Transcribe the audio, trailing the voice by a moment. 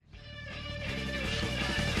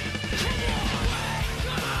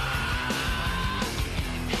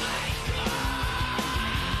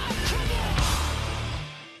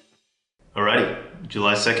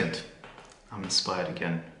July 2nd, I'm inspired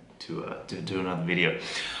again to do another video.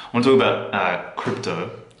 I want to talk about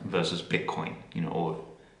crypto versus Bitcoin, or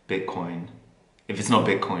Bitcoin. If it's not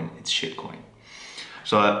Bitcoin, it's shitcoin.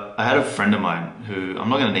 So I had a friend of mine who, I'm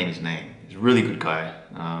not going to name his name. He's a really good guy.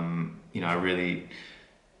 I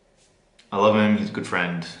love him. He's a good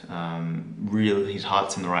friend. His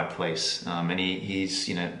heart's in the right place. And he's,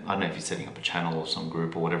 I don't know if he's setting up a channel or some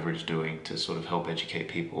group or whatever he's doing to sort of help educate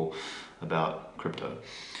people about crypto.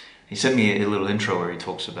 He sent me a little intro where he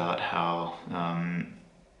talks about how,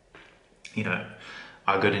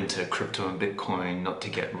 I got into crypto and Bitcoin not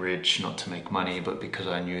to get rich, not to make money, but because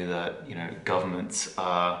I knew that, governments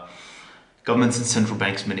and central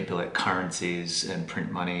banks manipulate currencies and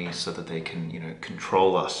print money so that they can,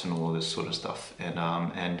 control us and all this sort of stuff.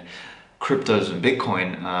 And cryptos and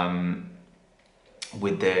Bitcoin,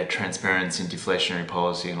 with their transparency and deflationary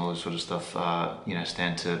policy and all this sort of stuff,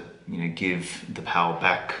 stand to, give the power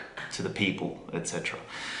back to the people, etc.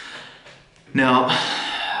 Now,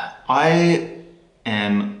 I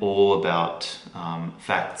am all about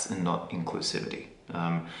facts and not inclusivity.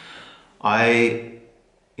 I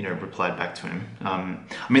replied back to him.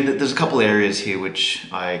 There's a couple areas here which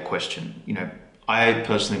I question. I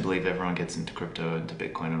personally believe everyone gets into crypto, into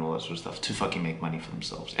Bitcoin and all that sort of stuff to fucking make money for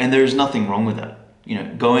themselves. And there's nothing wrong with that.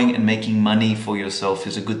 Going and making money for yourself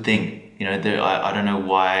is a good thing. I don't know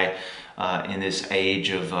why in this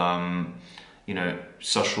age of,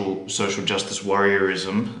 social justice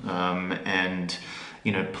warriorism and,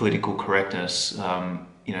 political correctness,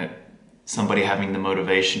 somebody having the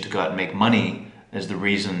motivation to go out and make money as the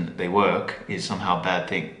reason they work is somehow a bad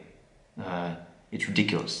thing. It's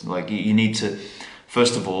ridiculous. Like you need to,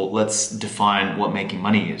 first of all, let's define what making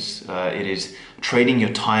money is. It is trading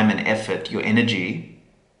your time and effort, your energy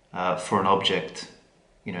for an object,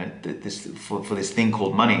 for this thing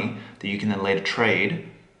called money that you can then later trade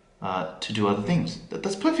to do other things.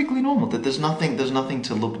 That's perfectly normal. That there's nothing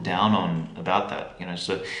to look down on about that.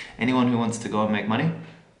 So anyone who wants to go and make money,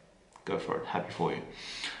 go for it. Happy for you.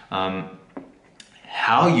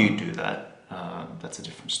 How you do that, that's a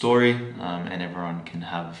different story, and everyone can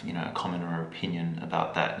have a comment or opinion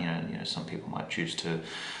about that. Some people might choose to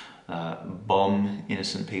bomb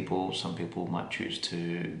innocent people. Some people might choose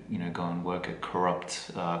to go and work at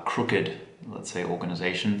corrupt, crooked, let's say,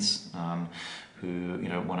 organizations who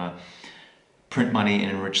want to print money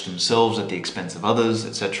and enrich themselves at the expense of others,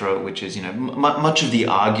 etc. Which is much of the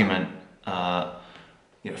argument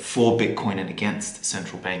for Bitcoin and against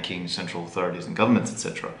central banking, central authorities and governments,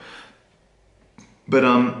 etc. But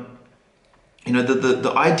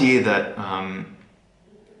the idea that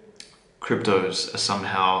cryptos are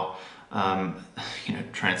somehow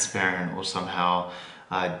transparent or somehow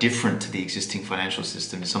different to the existing financial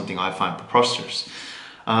system is something I find preposterous.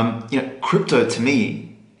 Crypto to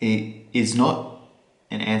me is not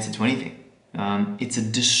an answer to anything. It's a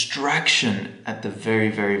distraction at the very,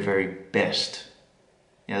 very, very best.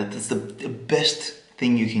 That's the best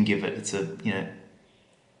thing you can give it. It's a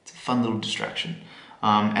fun little distraction.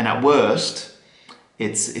 And at worst,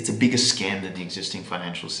 it's a bigger scam than the existing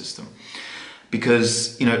financial system.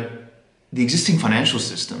 Because, the existing financial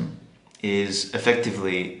system is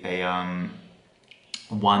effectively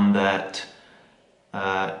one that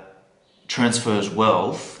transfers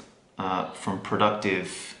wealth from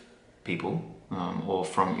productive people or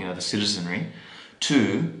from, the citizenry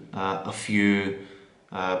to a few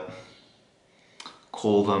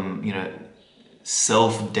call them,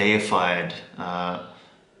 self-deified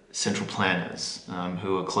central planners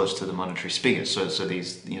who are close to the monetary spigot. So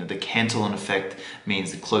these, the Cantillon effect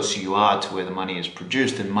means the closer you are to where the money is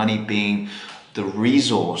produced, and money being the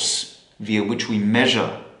resource via which we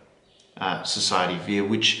measure society, via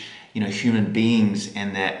which human beings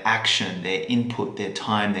and their action, their input, their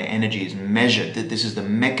time, their energy is measured. That this is the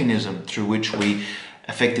mechanism through which we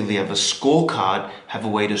effectively have a scorecard, have a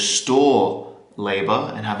way to store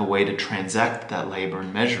labor and have a way to transact that labor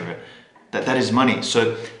and measure it. That is money.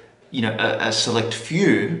 So, a select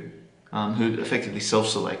few who effectively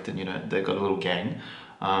self-select and, they've got a little gang,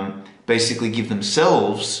 basically give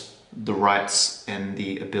themselves the rights and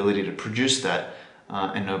the ability to produce that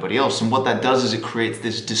and nobody else. And what that does is it creates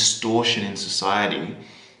this distortion in society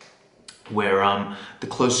where the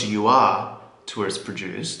closer you are to where it's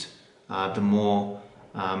produced, the more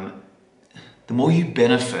you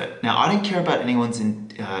benefit. Now, I don't care about anyone's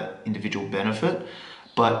individual benefit,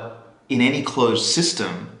 but in any closed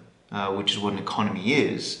system, which is what an economy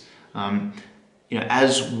is,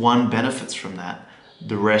 as one benefits from that,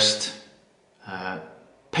 the rest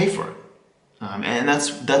pay for it. And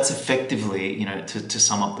that's effectively, to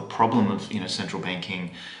sum up the problem of, central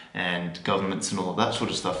banking and governments and all of that sort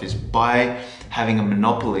of stuff is by having a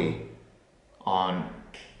monopoly on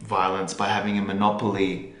violence, by having a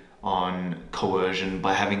monopoly on coercion,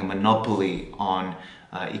 by having a monopoly on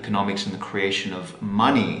economics and the creation of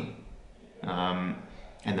money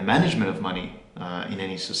and the management of money in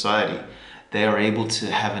any society, they are able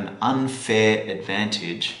to have an unfair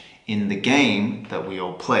advantage in the game that we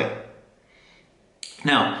all play.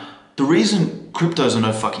 Now, the reason cryptos are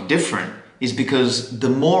no fucking different is because the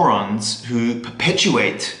morons who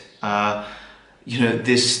perpetuate,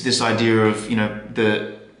 this idea of,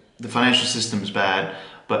 the financial system is bad,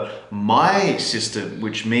 but my system,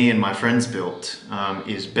 which me and my friends built,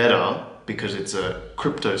 is better because it's a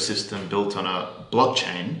crypto system built on a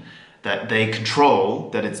blockchain that they control,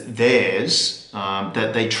 that it's theirs,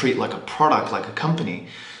 that they treat like a product, like a company.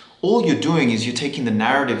 All you're doing is you're taking the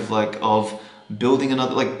narrative of building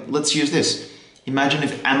another, let's use this. Imagine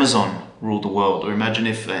if Amazon ruled the world, or imagine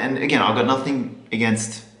if, and again, I've got nothing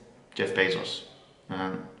against Jeff Bezos.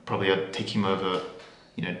 Probably I'd take him over,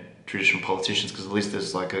 traditional politicians, because at least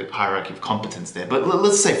there's like a hierarchy of competence there. But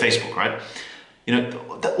let's say Facebook, right?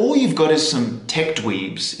 All you've got is some tech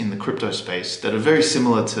dweebs in the crypto space that are very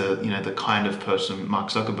similar to, the kind of person Mark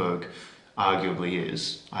Zuckerberg arguably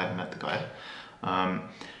is. I haven't met the guy.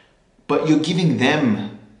 But you're giving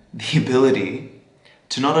them the ability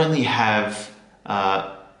to not only have,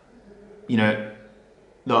 the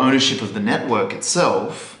ownership of the network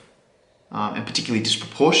itself, and particularly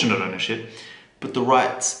disproportionate ownership, but the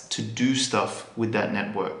rights to do stuff with that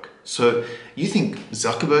network. So you think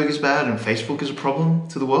Zuckerberg is bad and Facebook is a problem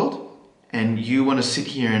to the world? And you want to sit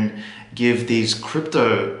here and give these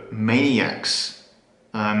crypto maniacs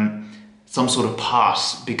some sort of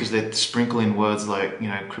pass because they sprinkle in words like,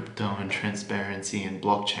 crypto and transparency and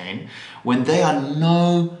blockchain, when they are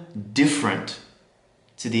no different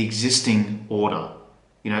to the existing order.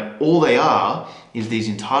 All they are is these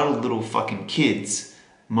entitled little fucking kids,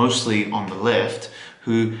 mostly on the left,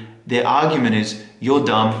 who their argument is, you're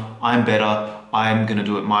dumb, I'm better, I'm gonna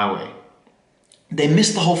do it my way. They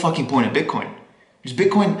missed the whole fucking point of Bitcoin. Because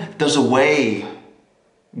Bitcoin does away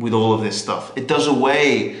with all of this stuff. It does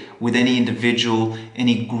away with any individual,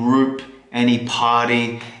 any group, any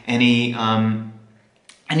party, any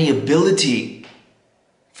ability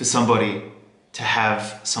for somebody to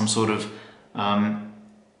have some sort of,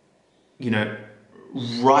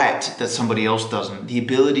 right that somebody else doesn't. The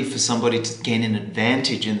ability for somebody to gain an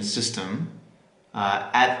advantage in the system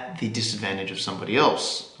at the disadvantage of somebody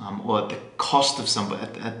else, or at the cost of somebody,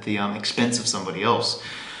 at the expense of somebody else.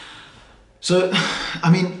 So,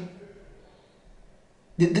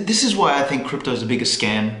 this is why I think crypto is a bigger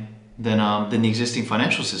scam than the existing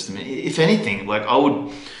financial system. If anything, I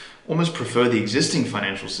would almost prefer the existing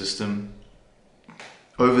financial system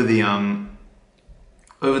over the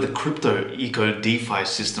crypto eco DeFi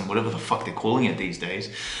system, whatever the fuck they're calling it these days,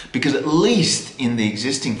 because at least in the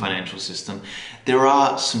existing financial system, there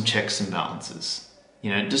are some checks and balances.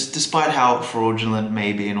 Just despite how fraudulent it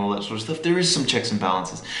may be and all that sort of stuff, there is some checks and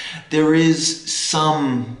balances. There is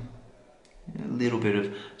some little bit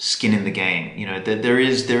of skin in the game. There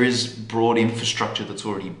is broad infrastructure that's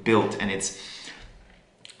already built, and it's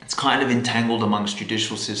kind of entangled amongst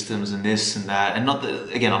judicial systems and this and that. And not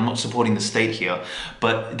that, again, I'm not supporting the state here,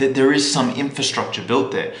 but there is some infrastructure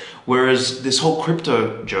built there. Whereas this whole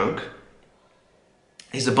crypto joke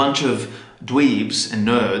is a bunch of dweebs and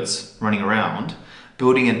nerds running around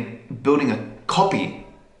building a copy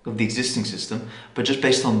of the existing system, but just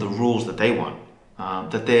based on the rules that they want,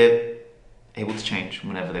 that they're able to change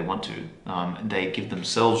whenever they want to. They give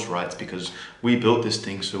themselves rights because we built this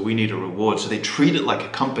thing, so we need a reward. So they treat it like a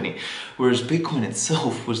company. Whereas Bitcoin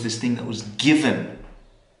itself was this thing that was given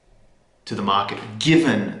to the market,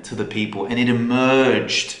 given to the people, and it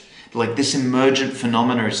emerged. This emergent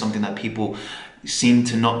phenomena is something that people seem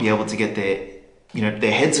to not be able to get their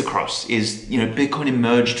heads across. Is Bitcoin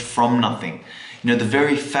emerged from nothing. The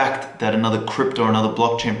very fact that another crypto or another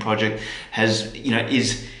blockchain project has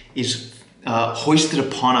is hoisted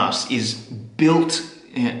upon us, is built,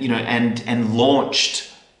 and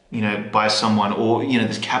launched, by someone, or,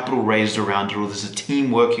 there's capital raised around it, or there's a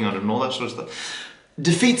team working on it and all that sort of stuff,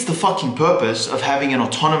 defeats the fucking purpose of having an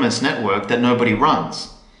autonomous network that nobody runs.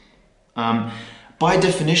 By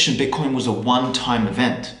definition, Bitcoin was a one-time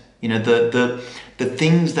event. The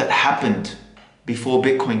things that happened before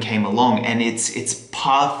Bitcoin came along, and its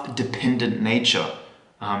path-dependent nature,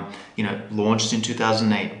 launched in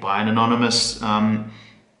 2008 by an anonymous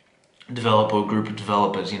developer or group of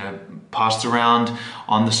developers, passed around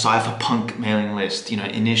on the cypherpunk mailing list,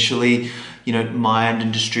 initially mined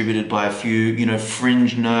and distributed by a few,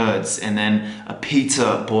 fringe nerds, and then a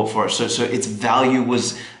pizza bought for it. So its value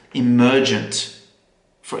was emergent.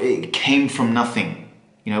 It came from nothing.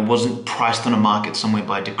 It wasn't priced on a market somewhere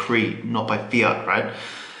by decree, not by fiat, right?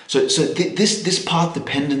 So this path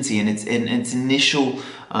dependency and its initial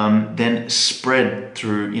then spread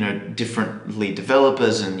through differently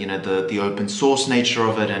developers and the open source nature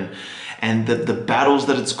of it and the battles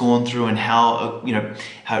that it's gone through and how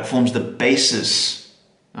how it forms the basis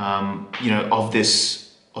of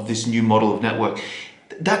this new model of network.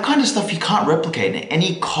 That kind of stuff you can't replicate, and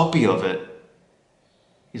any copy of it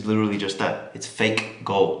is literally just that. It's fake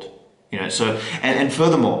gold. So and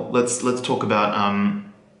furthermore, let's talk about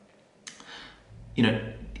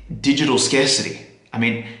digital scarcity. I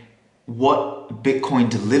mean, what Bitcoin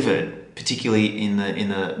delivered, particularly in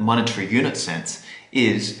the monetary unit sense,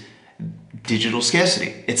 is digital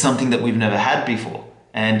scarcity. It's something that we've never had before.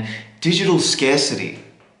 And digital scarcity,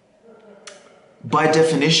 by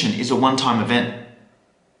definition, is a one-time event.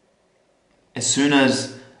 As soon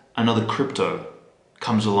as another crypto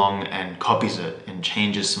comes along and copies it and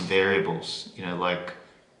changes some variables, like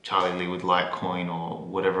Charlie Lee with Litecoin or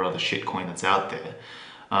whatever other shitcoin that's out there,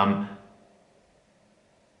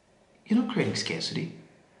 you're not creating scarcity.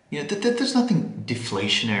 There's nothing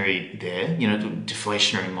deflationary there.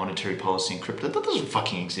 Deflationary monetary policy in crypto, that doesn't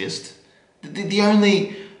fucking exist. The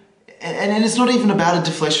only, and it's not even about a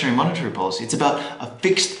deflationary monetary policy. It's about a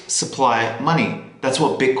fixed supply money. That's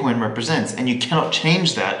what Bitcoin represents, and you cannot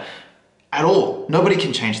change that at all. Nobody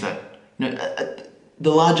can change that.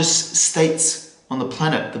 The largest states on the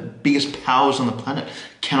planet, the biggest powers on the planet,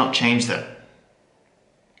 cannot change that.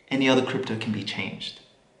 Any other crypto can be changed.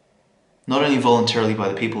 Not only voluntarily by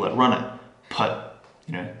the people that run it, but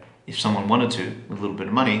if someone wanted to, with a little bit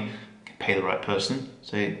of money, can pay the right person,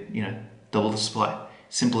 say, double the supply.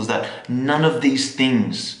 Simple as that. None of these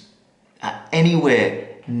things are anywhere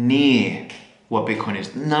near what Bitcoin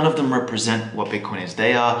is. None of them represent what Bitcoin is.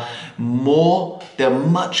 They're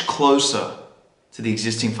much closer to the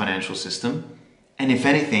existing financial system. And if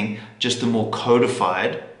anything, just a more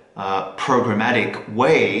codified, programmatic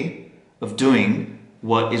way of doing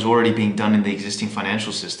what is already being done in the existing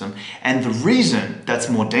financial system. And the reason that's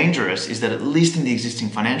more dangerous is that at least in the existing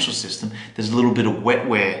financial system, there's a little bit of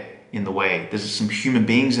wetware in the way. There's some human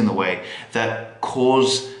beings in the way that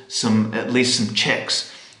cause at least some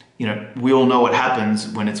checks. We all know what happens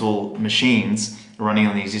when it's all machines running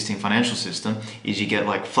on the existing financial system is you get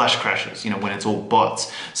like flash crashes, when it's all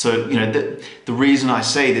bots. So, the reason I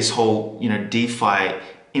say this whole, DeFi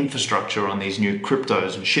infrastructure on these new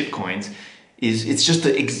cryptos and shitcoins is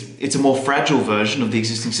it's a more fragile version of the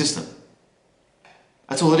existing system.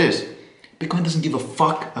 That's all it is. Bitcoin doesn't give a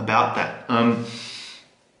fuck about that.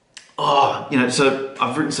 So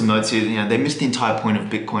I've written some notes here. They missed the entire point of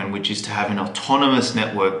Bitcoin, which is to have an autonomous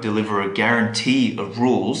network deliver a guarantee of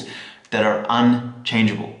rules that are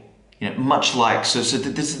unchangeable. Much like this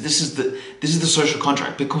is the social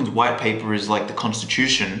contract. Bitcoin's white paper is like the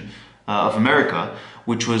Constitution of America,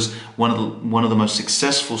 which was one of the most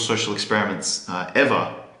successful social experiments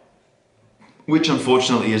ever, which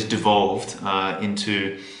unfortunately has devolved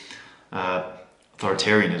into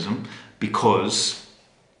authoritarianism because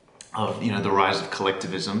of the rise of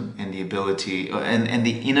collectivism and the ability and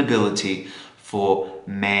the inability for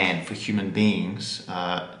human beings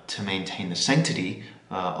to maintain the sanctity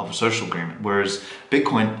of a social agreement, whereas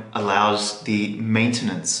Bitcoin allows the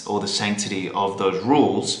maintenance or the sanctity of those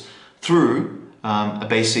rules through a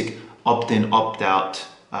basic opt-in, opt-out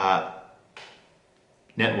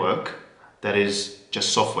network that is just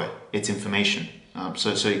software. It's information.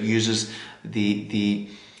 So it uses the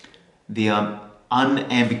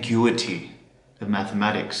unambiguity of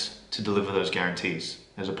mathematics to deliver those guarantees,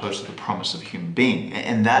 as opposed to the promise of a human being.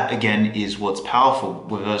 And that, again, is what's powerful,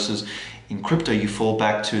 versus in crypto, you fall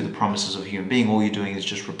back to the promises of a human being. All you're doing is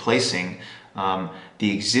just replacing the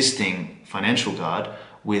existing financial guard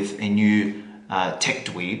with a new tech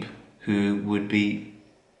dweeb who would be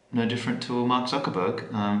no different to a Mark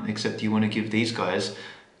Zuckerberg, except you want to give these guys,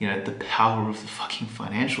 the power of the fucking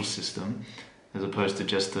financial system as opposed to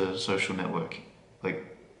just the social network. Like,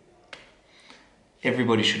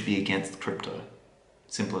 everybody should be against crypto.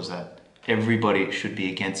 Simple as that. Everybody should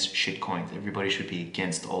be against shitcoins. Everybody should be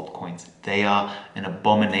against altcoins. They are an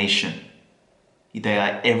abomination. They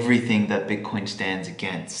are everything that Bitcoin stands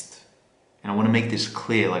against. And I want to make this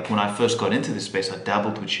clear. Like, when I first got into this space, I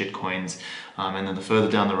dabbled with shitcoins, and then the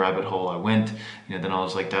further down the rabbit hole I went, then I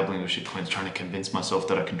was like dabbling with shitcoins, trying to convince myself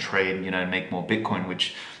that I can trade, and make more Bitcoin,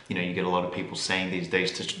 which you get a lot of people saying these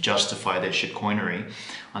days to justify their shitcoinery.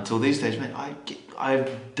 Until these days, man,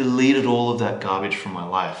 I've deleted all of that garbage from my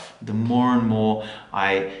life. The more and more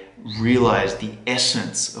I realize the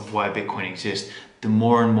essence of why Bitcoin exists, the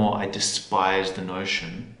more and more I despise the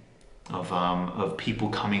notion of people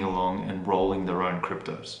coming along and rolling their own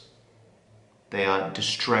cryptos. They are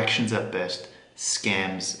distractions at best,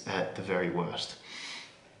 scams at the very worst.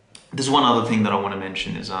 There's one other thing that I want to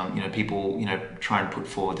mention is, people, try and put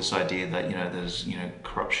forward this idea that, there's,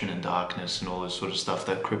 corruption and darkness and all this sort of stuff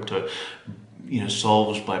that crypto,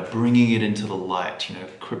 solves by bringing it into the light.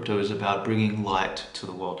 Crypto is about bringing light to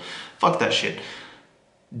the world. Fuck that shit.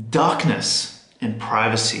 Darkness and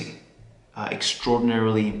privacy are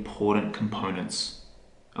extraordinarily important components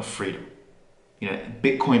of freedom.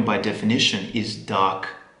 Bitcoin by definition is dark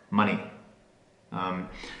money.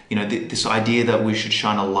 This idea that we should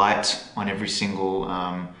shine a light on every single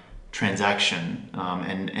transaction,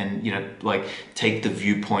 and take the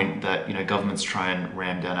viewpoint that governments try and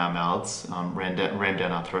ram down our mouths, ram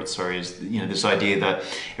down our throats. Sorry, is this idea that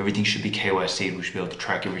everything should be KYC. We should be able to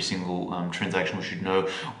track every single transaction. We should know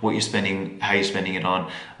what you're spending, how you're spending it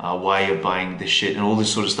on, why you're buying this shit, and all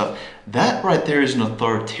this sort of stuff. That right there is an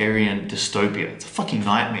authoritarian dystopia. It's a fucking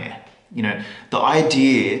nightmare. The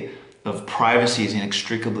idea of privacy is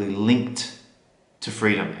inextricably linked to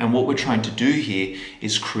freedom. And what we're trying to do here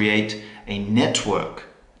is create a network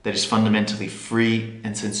that is fundamentally free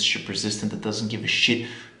and censorship resistant, that doesn't give a shit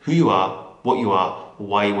who you are, what you are, or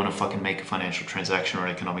why you want to fucking make a financial transaction or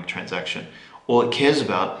an economic transaction. All it cares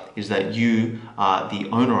about is that you are the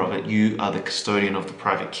owner of it. You are the custodian of the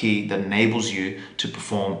private key that enables you to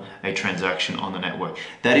perform a transaction on the network.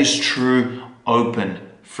 That is true open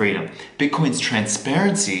freedom. Bitcoin's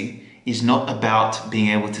transparency is not about being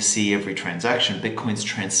able to see every transaction. Bitcoin's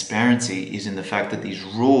transparency is in the fact that these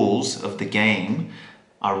rules of the game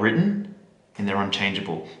are written and they're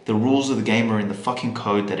unchangeable. The rules of the game are in the fucking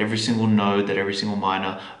code that every single node, that every single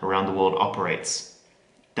miner around the world operates.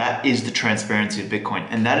 That is the transparency of Bitcoin,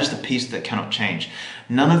 and that is the piece that cannot change.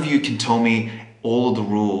 None of you can tell me all of the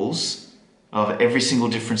rules of every single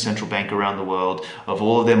different central bank around the world, of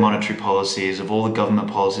all of their monetary policies, of all the government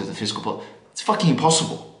policies, the fiscal policy. It's fucking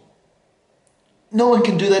impossible. No one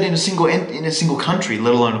can do that in a single country,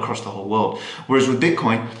 let alone across the whole world. Whereas with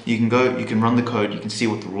Bitcoin, you can run the code, you can see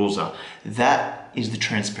what the rules are. That is the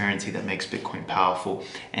transparency that makes Bitcoin powerful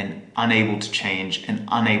and unable to change and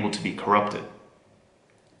unable to be corrupted.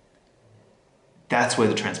 That's where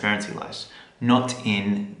the transparency lies, not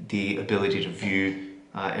in the ability to view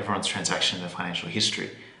everyone's transaction in their financial history.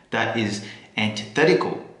 That is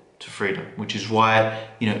antithetical to freedom, which is why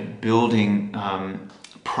building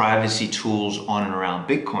privacy tools on and around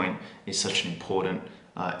Bitcoin is such an important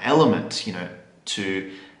element,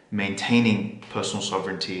 to maintaining personal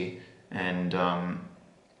sovereignty and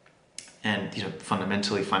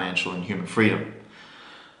fundamentally financial and human freedom.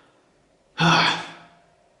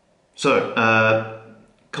 So, a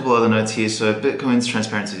couple other notes here. So, Bitcoin's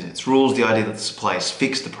transparency in its rules, the idea that the supply is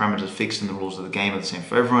fixed, the parameters are fixed, and the rules of the game are the same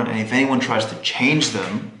for everyone. And if anyone tries to change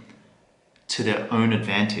them to their own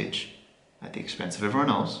advantage at the expense of everyone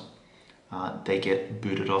else, they get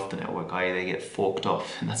booted off the network, i.e. they get forked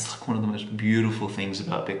off. And that's like one of the most beautiful things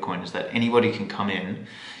about Bitcoin, is that anybody can come in.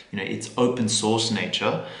 Its open source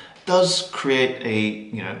nature does create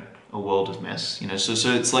a world of mess.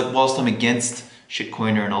 So it's like, whilst I'm against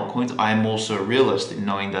shitcoiner and altcoins, I am also a realist in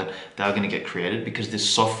knowing that they're going to get created, because this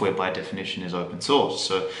software by definition is open source.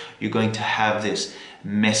 So you're going to have this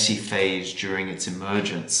messy phase during its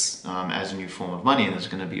emergence as a new form of money, and there's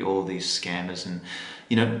going to be all these scammers and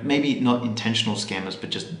maybe not intentional scammers, but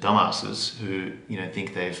just dumbasses who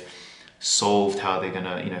think they've solved how they're going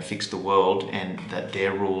to fix the world, and that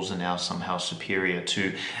their rules are now somehow superior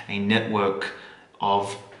to a network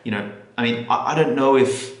of I don't know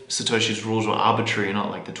if Satoshi's rules were arbitrary or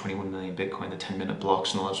not, like the 21 million Bitcoin, the 10-minute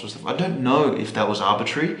blocks and all that sort of stuff. I don't know if that was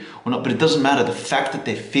arbitrary or not, but it doesn't matter. The fact that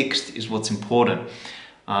they're fixed is what's important.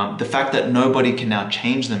 The fact that nobody can now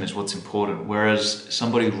change them is what's important. Whereas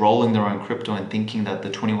somebody rolling their own crypto and thinking that the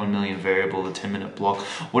 21 million variable, the 10-minute block,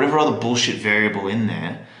 whatever other bullshit variable in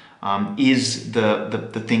there, is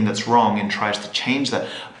the thing that's wrong and tries to change that,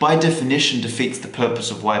 by definition defeats the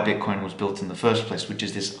purpose of why Bitcoin was built in the first place, which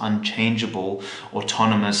is this unchangeable,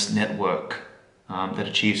 autonomous network that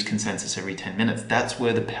achieves consensus every 10 minutes. That's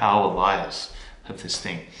where the power lies of this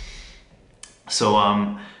thing. So,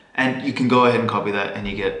 and you can go ahead and copy that and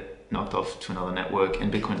you get knocked off to another network,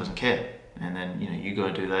 and Bitcoin doesn't care. And then, you go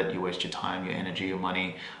and do that, you waste your time, your energy, your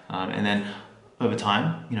money, and then over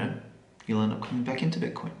time, you'll end up coming back into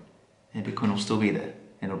Bitcoin. And Bitcoin will still be there,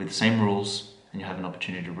 and it'll be the same rules, and you have an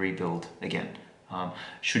opportunity to rebuild again.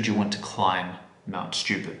 Should you want to climb Mount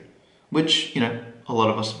Stupid, which, a lot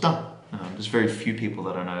of us have done. There's very few people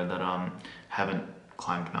that I know that haven't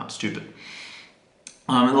climbed Mount Stupid.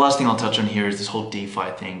 And the last thing I'll touch on here is this whole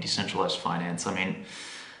DeFi thing, decentralized finance. I mean,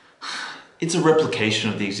 it's a replication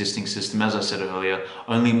of the existing system, as I said earlier,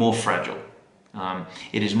 only more fragile.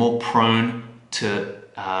 It is more prone to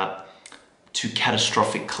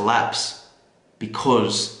catastrophic collapse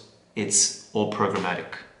because it's all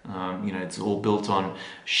programmatic. It's all built on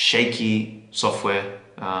shaky software.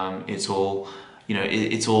 It's all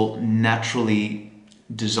naturally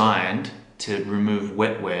designed to remove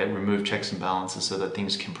wetware, remove checks and balances so that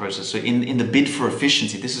things can process. So in the bid for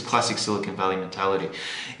efficiency, this is classic Silicon Valley mentality,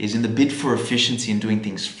 is in the bid for efficiency and doing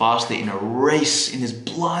things faster, in a race, in this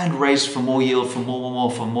blind race for more yield, for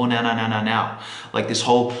more now. Like this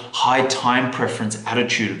whole high time preference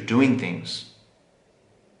attitude of doing things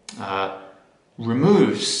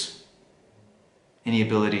removes any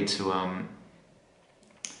ability to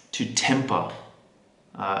temper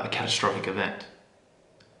a catastrophic event.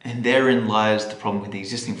 And therein lies the problem with the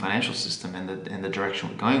existing financial system and the direction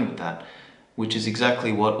we're going with that, which is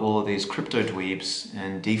exactly what all of these crypto dweebs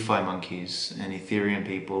and DeFi monkeys and Ethereum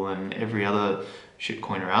people and every other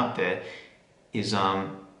shitcoiner out there is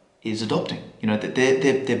adopting. That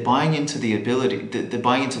they're buying into the ability, they're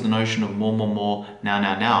buying into the notion of more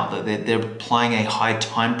now. That they're applying a high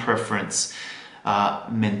time preference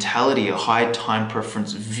mentality, a high time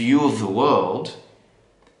preference view of the world,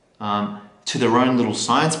 to their own little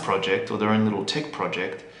science project or their own little tech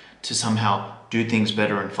project to somehow do things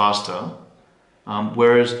better and faster.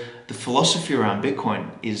 Whereas the philosophy around Bitcoin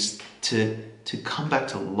is to come back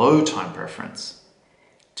to low time preference,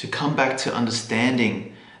 to come back to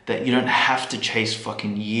understanding that you don't have to chase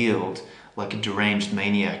fucking yield like a deranged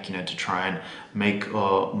maniac, to try and make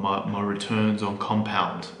my returns on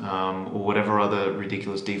Compound or whatever other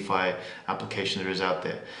ridiculous DeFi application there is out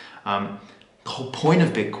there. The whole point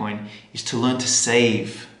of Bitcoin is to learn to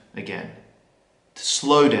save again, to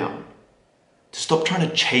slow down, to stop trying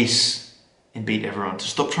to chase and beat everyone, to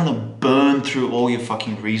stop trying to burn through all your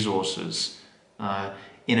fucking resources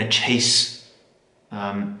in a chase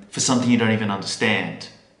for something you don't even understand.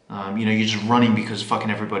 You're just running because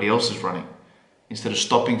fucking everybody else is running, instead of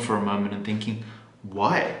stopping for a moment and thinking,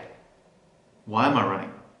 why? Why am I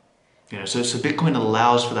running? So Bitcoin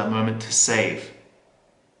allows for that moment to save,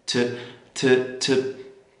 to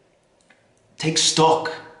take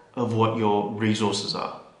stock of what your resources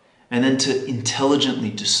are, and then to intelligently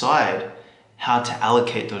decide how to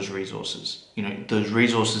allocate those resources. Those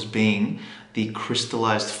resources being the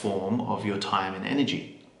crystallized form of your time and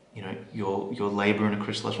energy. Your labor in a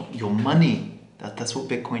crystallized form, your money. That's what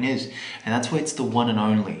Bitcoin is, and that's why it's the one and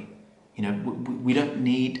only. We don't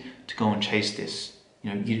need to go and chase this.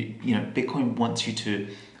 Bitcoin wants you to.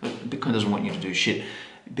 Bitcoin doesn't want you to do shit.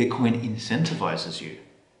 Bitcoin incentivizes you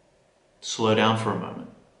to slow down for a moment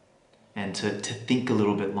and to think a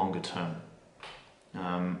little bit longer term,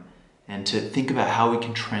 and to think about how we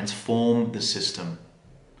can transform the system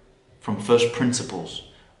from first principles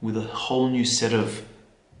with a whole new set of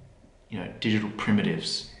digital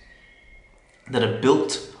primitives that are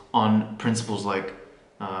built on principles like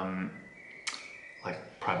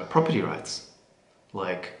private property rights,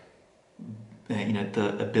 like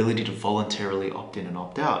the ability to voluntarily opt in and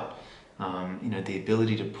opt out, the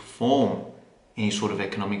ability to perform any sort of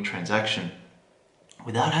economic transaction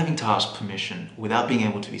without having to ask permission, without being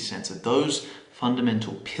able to be censored. Those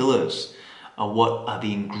fundamental pillars are what are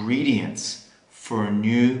the ingredients for a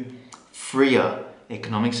new, freer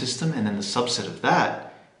economic system, and then the subset of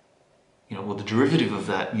that, the derivative of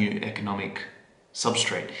that new economic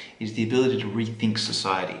substrate is the ability to rethink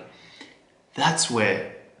society. That's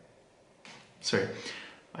where, sorry,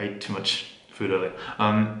 I ate too much food earlier.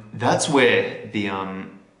 That's where the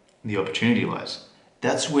opportunity lies.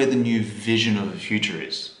 That's where the new vision of the future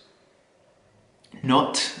is.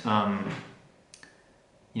 Not,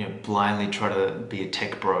 blindly try to be a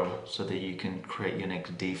tech bro so that you can create your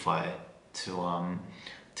next DeFi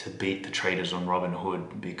to beat the traders on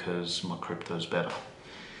Robinhood because my crypto's better.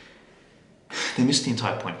 They missed the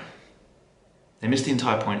entire point.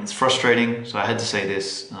 It's frustrating, so I had to say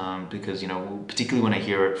this because, particularly when I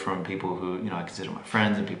hear it from people who, I consider my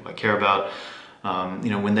friends and people I care about,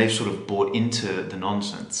 when they've sort of bought into the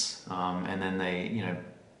nonsense, and then they,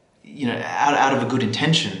 out of a good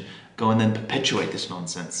intention, go and then perpetuate this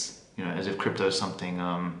nonsense, as if crypto is something,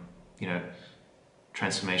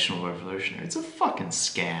 transformational, revolutionary. It's a fucking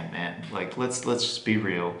scam, man. Like, let's just be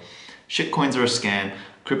real. Shitcoins are a scam.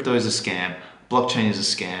 Crypto is a scam. Blockchain is a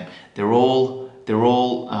scam. They're all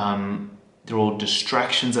They're all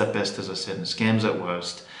distractions at best, as I said, and scams at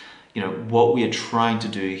worst. You know, what we are trying to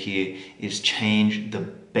do here is change the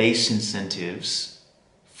base incentives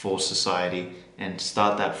for society and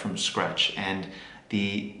start that from scratch. And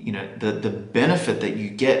the benefit that you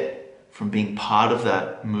get from being part of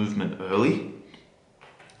that movement early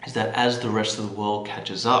is that as the rest of the world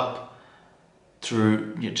catches up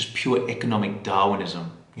through just pure economic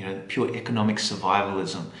Darwinism, pure economic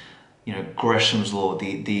survivalism, Gresham's law,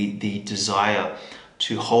 the desire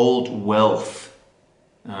to hold wealth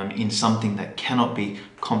in something that cannot be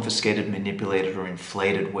confiscated, manipulated, or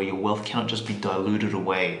inflated, where your wealth cannot just be diluted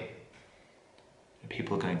away.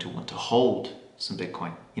 People are going to want to hold some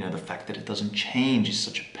Bitcoin. The fact that it doesn't change is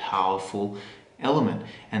such a powerful element.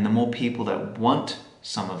 And the more people that want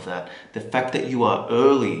some of that, the fact that you are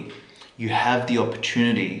early, you have the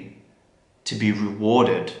opportunity to be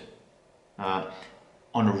rewarded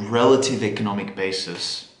on a relative economic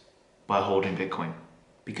basis by holding Bitcoin.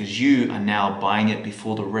 Because you are now buying it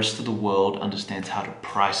before the rest of the world understands how to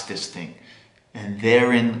price this thing. And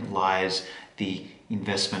therein lies the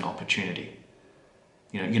investment opportunity.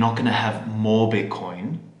 You're not going to have more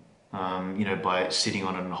Bitcoin, by sitting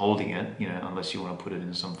on it and holding it, unless you want to put it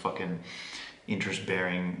in some fucking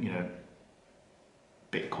interest-bearing,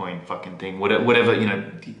 Bitcoin fucking thing, whatever,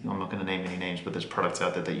 I'm not going to name any names, but there's products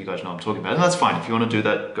out there that you guys know I'm talking about, and that's fine. If you want to do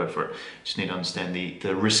that, go for it. You just need to understand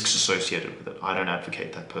the risks associated with it. I don't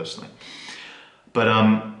advocate that personally. But,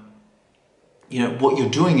 what you're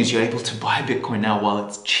doing is you're able to buy Bitcoin now while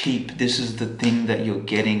it's cheap. This is the thing that you're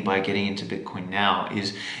getting by getting into Bitcoin now.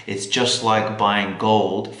 It's just like buying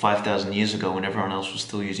gold 5,000 years ago when everyone else was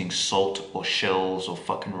still using salt or shells or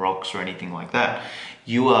fucking rocks or anything like that.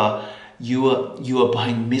 You are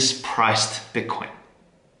buying mispriced Bitcoin.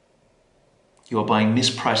 You are buying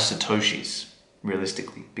mispriced Satoshis,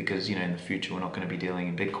 realistically, because in the future we're not going to be dealing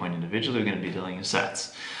in Bitcoin individually, we're going to be dealing in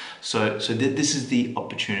sats. So this is the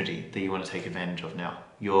opportunity that you want to take advantage of now.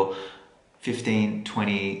 You're 15,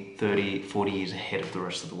 20, 30, 40 years ahead of the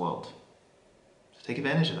rest of the world. So take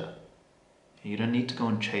advantage of that. You don't need to go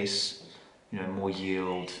and chase more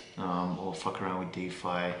yield or fuck around with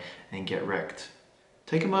DeFi and get wrecked.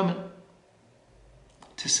 Take a moment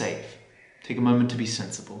to save. Take a moment to be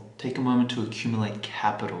sensible. Take a moment to accumulate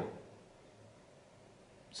capital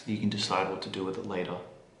so that you can decide what to do with it later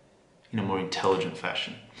in a more intelligent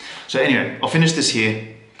fashion. So anyway, I'll finish this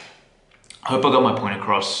here. I hope I got my point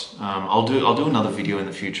across. I'll do another video in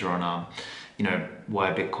the future on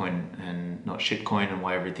why Bitcoin and not shitcoin, and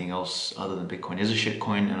why everything else other than Bitcoin is a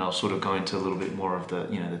shitcoin, and I'll sort of go into a little bit more of the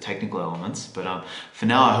the technical elements. But for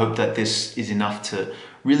now, I hope that this is enough to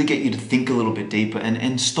really get you to think a little bit deeper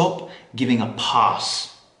and stop giving a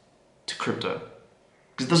pass to crypto,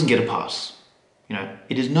 because it doesn't get a pass.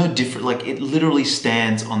 It is no different. Like, it literally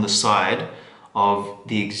stands on the side of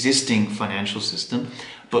the existing financial system,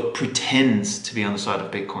 but pretends to be on the side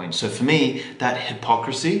of Bitcoin. So for me, that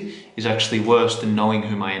hypocrisy is actually worse than knowing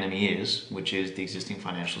who my enemy is, which is the existing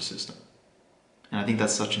financial system. And I think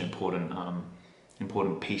that's such an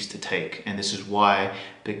important piece to take. And this is why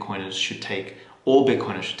all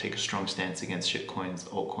Bitcoiners should take a strong stance against shitcoins,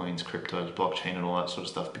 altcoins, cryptos, blockchain, and all that sort of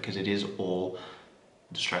stuff, because it is all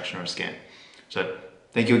a distraction or a scam. So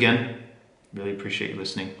thank you again. Really appreciate you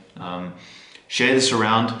listening. Share this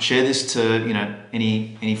around. Share this to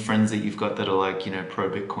any friends that you've got that are like pro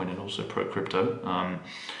Bitcoin and also pro crypto.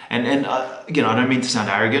 Again, I don't mean to sound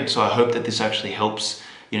arrogant, so I hope that this actually helps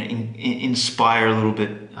inspire a little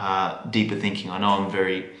bit deeper thinking. I know I'm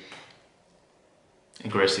very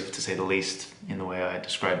aggressive, to say the least, in the way I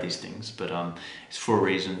describe these things, but it's for a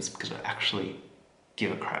reason. It's because I actually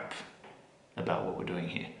give a crap about what we're doing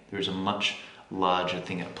here. There is a much larger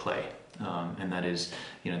thing at play, and that is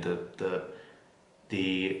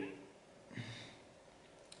the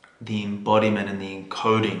embodiment and the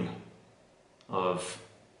encoding of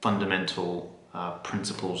fundamental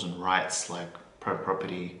principles and rights like private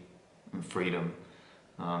property and freedom,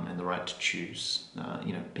 and the right to choose,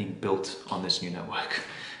 being built on this new network.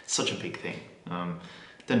 It's such a big thing.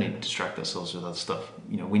 Don't need to distract ourselves with other stuff.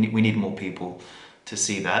 We need more people to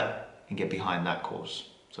see that and get behind that cause.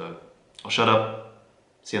 So I'll shut up.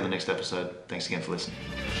 See you on the next episode. Thanks again for listening.